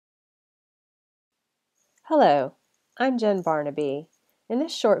Hello, I'm Jen Barnaby. In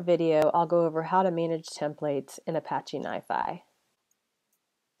this short video, I'll go over how to manage templates in Apache NiFi.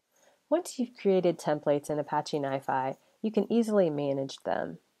 Once you've created templates in Apache NiFi, you can easily manage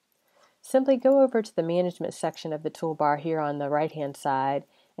them. Simply go over to the Management section of the toolbar here on the right-hand side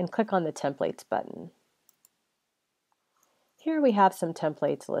and click on the Templates button. Here we have some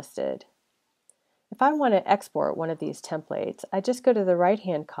templates listed. If I want to export one of these templates, I just go to the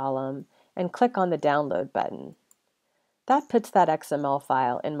right-hand column and click on the Download button. That puts that XML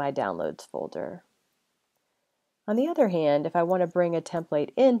file in my Downloads folder. On the other hand, if I want to bring a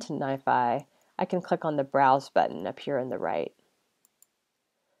template into NiFi, I can click on the Browse button up here on the right.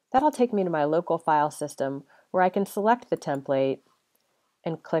 That'll take me to my local file system where I can select the template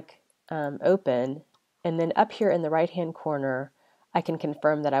and click Open, and then up here in the right-hand corner, I can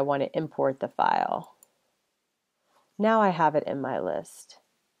confirm that I want to import the file. Now I have it in my list.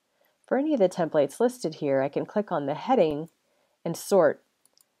 For any of the templates listed here, I can click on the heading and sort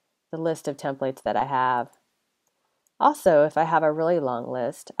the list of templates that I have. Also, if I have a really long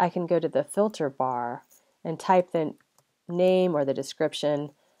list, I can go to the filter bar and type the name or the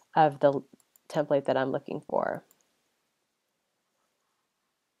description of the template that I'm looking for.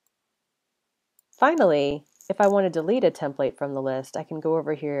 Finally, if I want to delete a template from the list, I can go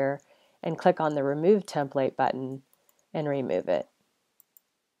over here and click on the Remove Template button and remove it.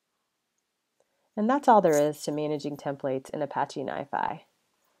 And that's all there is to managing templates in Apache NiFi.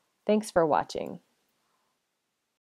 Thanks for watching.